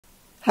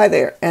Hi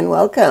there and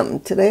welcome.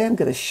 Today I'm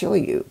going to show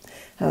you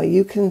how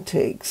you can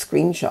take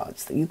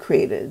screenshots that you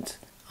created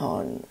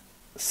on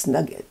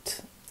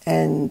Snagit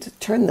and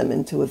turn them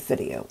into a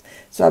video.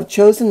 So I've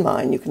chosen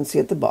mine, you can see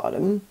at the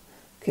bottom,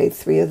 okay,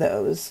 3 of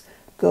those,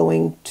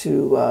 going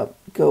to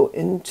go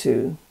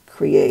into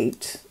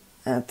create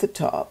at the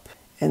top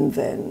and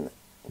then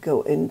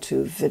go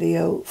into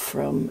video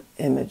from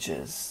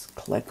images.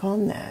 Click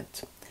on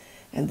that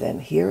and then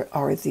here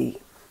are the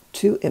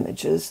 2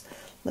 images.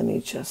 Let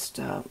me just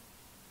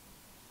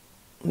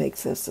make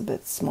this a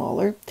bit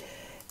smaller,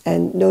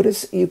 and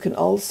notice you can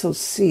also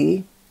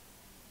see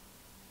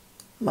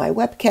my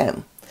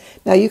webcam.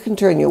 Now you can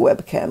turn your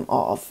webcam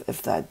off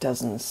if that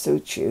doesn't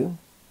suit you.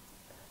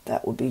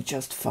 That would be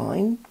just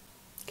fine.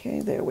 Okay,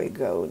 there we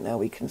go. Now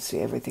we can see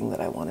everything that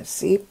I want to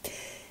see,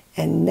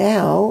 and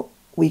now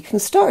we can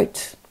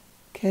start.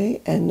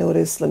 Okay, and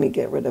notice, let me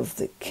get rid of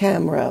the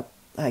camera.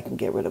 I can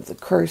get rid of the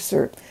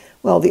cursor.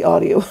 Well, the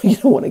audio, you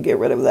don't want to get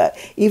rid of that.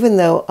 Even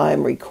though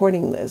I'm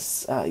recording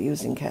this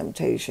using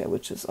Camtasia,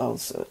 which is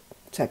also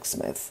a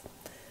TechSmith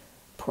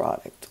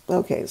product.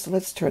 Okay, so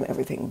let's turn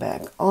everything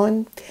back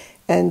on.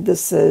 And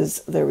this is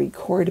the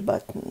record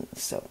button.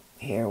 So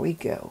here we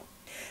go.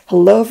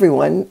 Hello,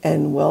 everyone,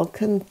 and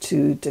welcome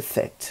to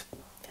Defit.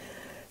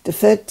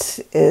 Defit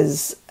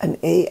is an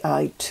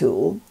AI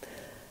tool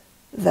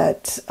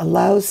that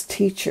allows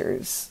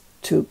teachers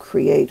to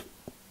create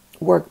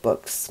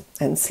workbooks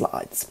and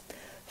slides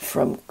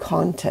from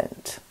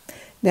content.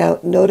 Now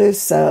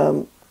notice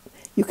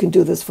you can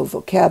do this for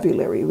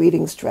vocabulary,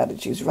 reading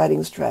strategies,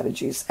 writing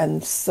strategies,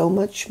 and so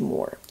much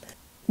more.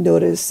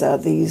 Notice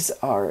these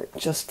are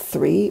just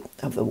 3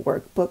 of the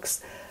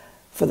workbooks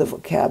for the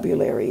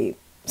vocabulary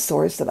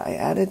source that I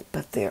added,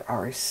 but there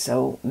are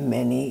so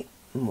many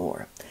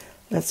more.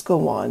 Let's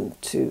go on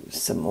to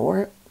some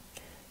more.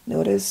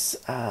 Notice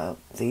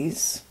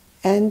these.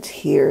 And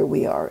here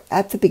we are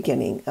at the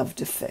beginning of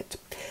Defit.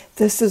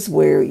 This is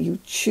where you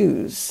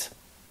choose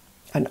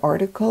an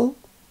article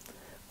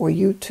or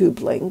YouTube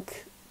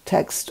link,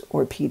 text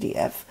or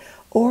PDF,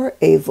 or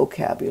a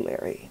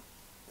vocabulary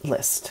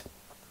list.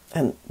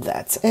 And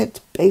that's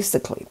it,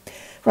 basically.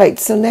 Right,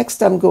 so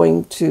next I'm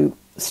going to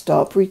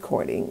stop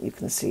recording. You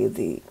can see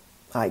the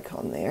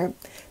icon there.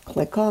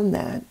 Click on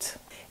that,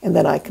 and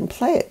then I can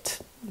play it.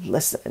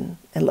 Listen,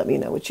 and let me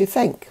know what you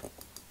think.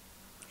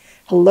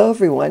 Hello,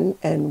 everyone,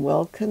 and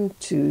welcome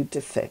to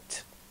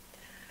Defit.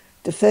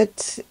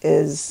 Defit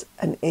is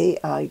an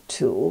AI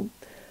tool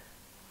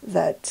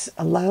that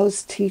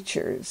allows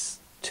teachers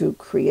to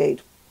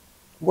create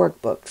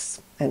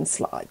workbooks and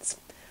slides.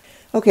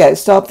 Okay, I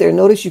stopped there.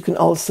 Notice you can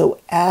also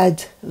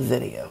add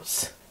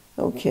videos,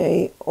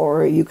 okay,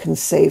 or you can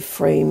save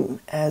frame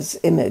as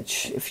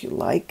image if you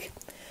like,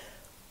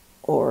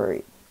 or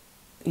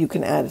you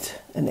can add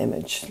an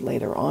image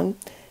later on.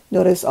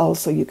 Notice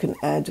also you can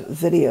add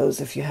videos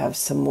if you have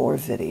some more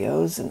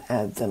videos and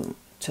add them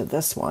to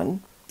this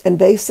one. And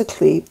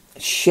basically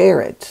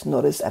share it.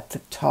 Notice at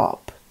the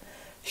top,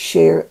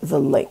 share the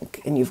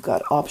link. And you've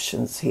got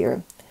options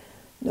here.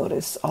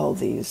 Notice all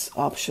these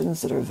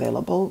options that are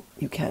available.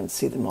 You can't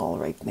see them all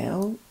right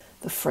now.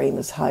 The frame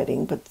is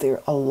hiding, but there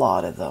are a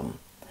lot of them.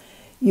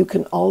 You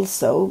can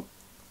also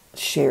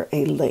share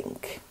a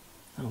link.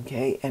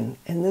 Okay, and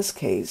in this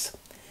case,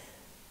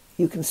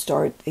 you can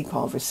start a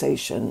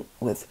conversation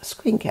with a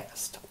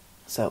screencast.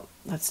 So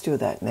let's do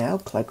that now.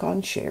 Click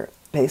on share.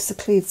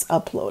 Basically, it's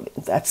uploading.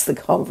 That's the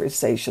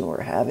conversation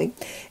we're having.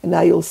 And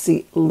now you'll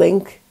see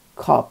link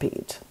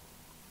copied.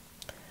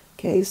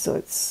 Okay,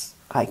 so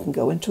I can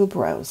go into a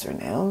browser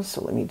now.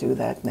 So let me do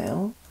that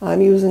now.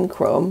 I'm using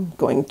Chrome.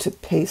 Going to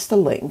paste a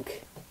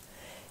link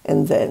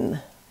and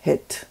then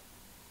hit.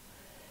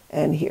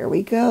 And here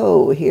we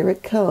go. Here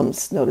it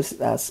comes. Notice it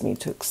asks me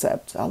to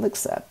accept. I'll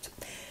accept.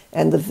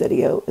 And the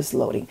video is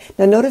loading.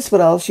 Now notice what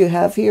else you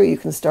have here. You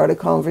can start a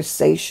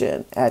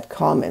conversation, add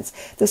comments.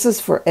 This is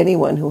for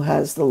anyone who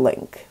has the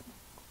link.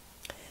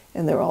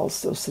 And there are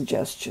also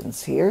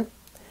suggestions here.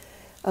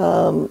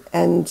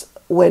 And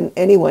when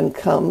anyone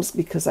comes,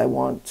 because I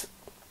want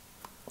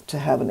to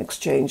have an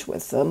exchange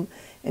with them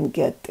and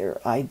get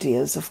their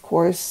ideas, of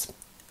course,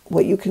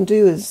 what you can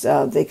do is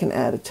they can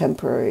add a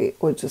temporary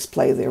or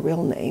display their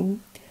real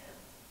name.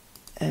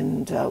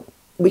 And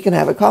we can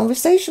have a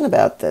conversation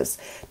about this.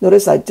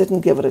 Notice I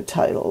didn't give it a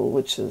title,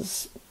 which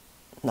is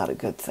not a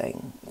good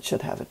thing. It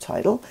should have a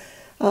title.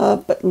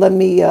 But let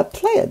me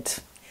play it.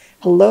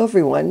 Hello,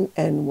 everyone,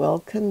 and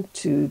welcome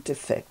to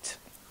Defit.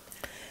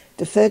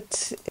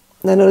 Defit,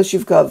 now notice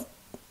you've got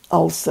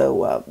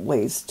also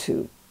ways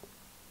to,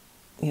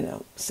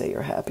 say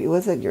you're happy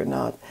with it, you're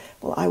not.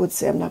 Well, I would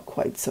say I'm not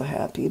quite so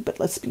happy, but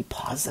let's be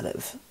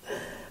positive.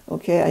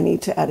 Okay, I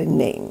need to add a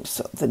name,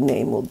 so the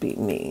name will be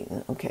me.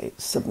 Okay,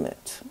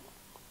 submit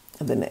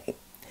the name.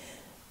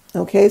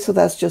 Okay, so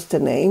that's just a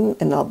name,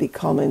 and I'll be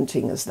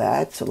commenting as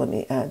that. So let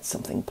me add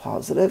something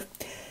positive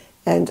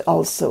and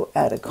also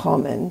add a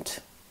comment.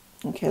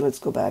 Okay, let's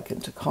go back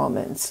into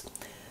comments.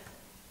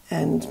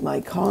 And my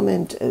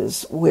comment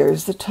is,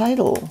 where's the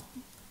title?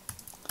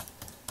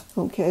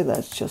 Okay,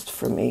 that's just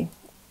for me.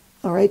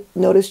 All right,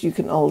 notice you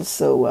can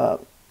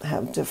also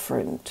have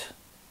different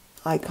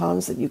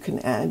icons that you can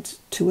add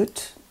to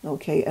it,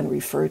 okay, and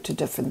refer to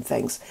different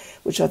things,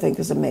 which I think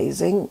is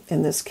amazing.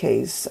 In this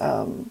case,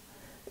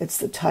 it's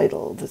the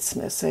title that's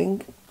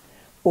missing.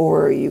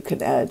 Or you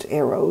can add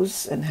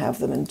arrows and have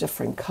them in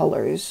different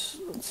colors.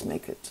 Let's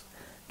make it,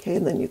 okay,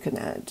 and then you can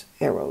add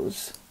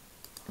arrows.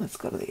 Let's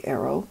go to the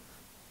arrow.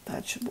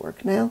 That should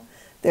work now.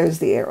 There's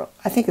the arrow.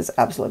 I think it's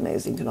absolutely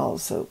amazing. You can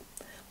also,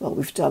 well,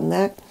 we've done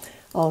that.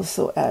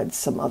 Also add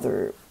some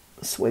other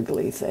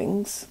swiggly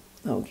things,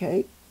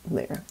 okay,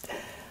 there.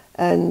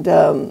 And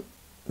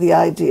the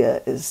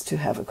idea is to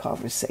have a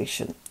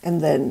conversation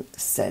and then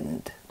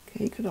send.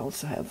 Okay, you could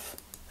also have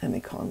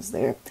icons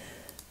there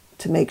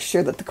to make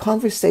sure that the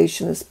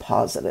conversation is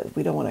positive.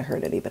 We don't want to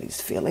hurt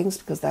anybody's feelings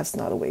because that's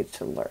not a way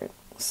to learn.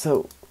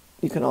 So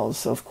you can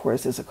also, of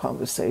course, as a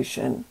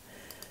conversation,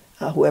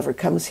 whoever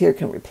comes here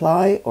can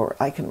reply or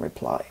I can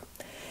reply.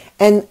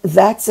 And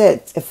that's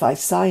it. If I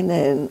sign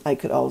in, I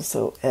could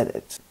also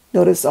edit.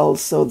 Notice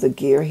also the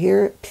gear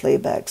here,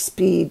 playback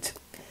speed,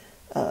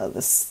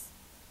 the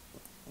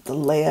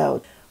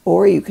layout,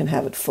 or you can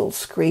have it full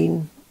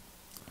screen.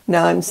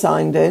 Now I'm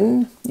signed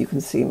in. You can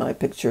see my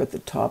picture at the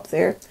top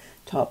there,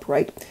 top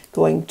right.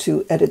 Going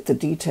to edit the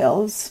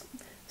details.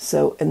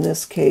 So in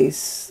this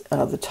case,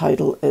 the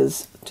title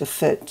is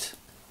Defit,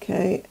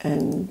 okay,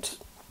 and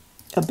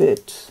a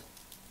bit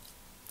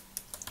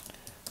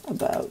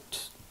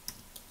about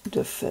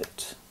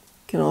Defit.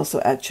 You can also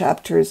add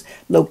chapters.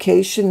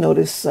 Location,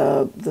 notice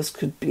this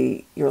could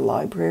be your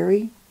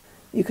library.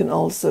 You can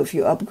also, if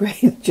you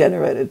upgrade,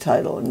 generate a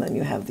title, and then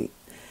you have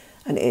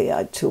an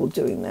AI tool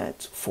doing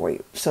that for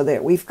you. So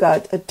there, we've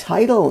got a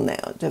title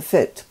now,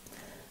 Defit.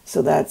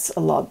 So that's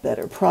a lot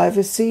better.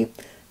 Privacy,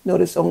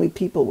 notice only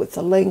people with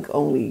the link,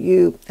 only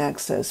you,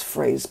 access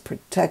phrase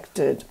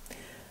protected,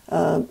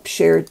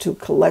 share to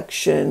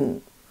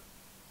collection,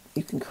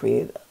 you can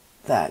create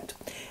that.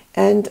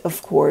 And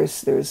of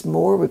course, there's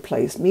more,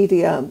 replace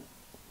media,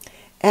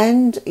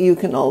 and you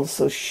can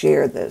also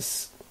share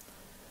this.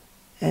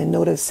 And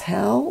notice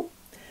how?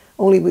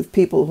 Only with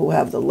people who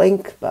have the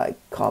link by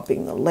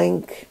copying the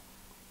link.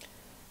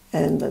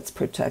 And that's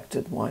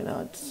protected. Why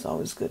not? It's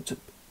always good to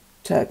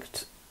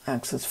protect,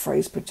 access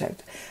phrase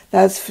protect.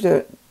 That's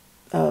for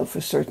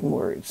certain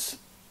words.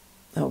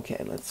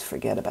 Okay, let's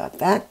forget about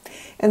that.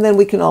 And then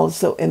we can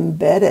also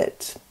embed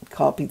it.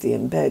 Copy the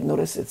embed.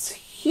 Notice it's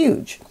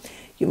huge.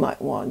 You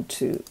might want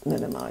to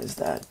minimize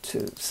that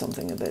to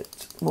something a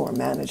bit more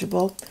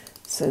manageable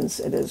since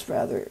it is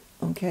rather,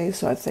 okay,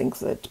 so I think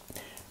that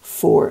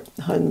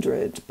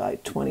 400 by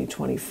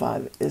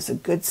 2025 is a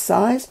good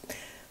size.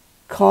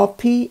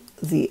 Copy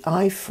the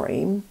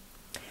iframe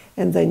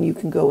and then you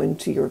can go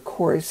into your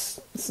course,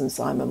 since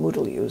I'm a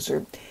Moodle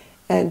user,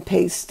 and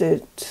paste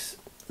it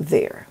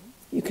there.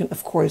 You can,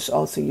 of course,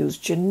 also use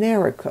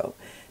Generico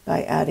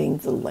by adding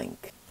the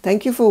link.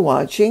 Thank you for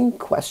watching.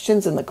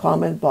 Questions in the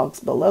comment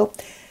box below,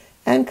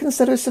 and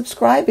consider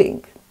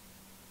subscribing.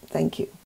 Thank you.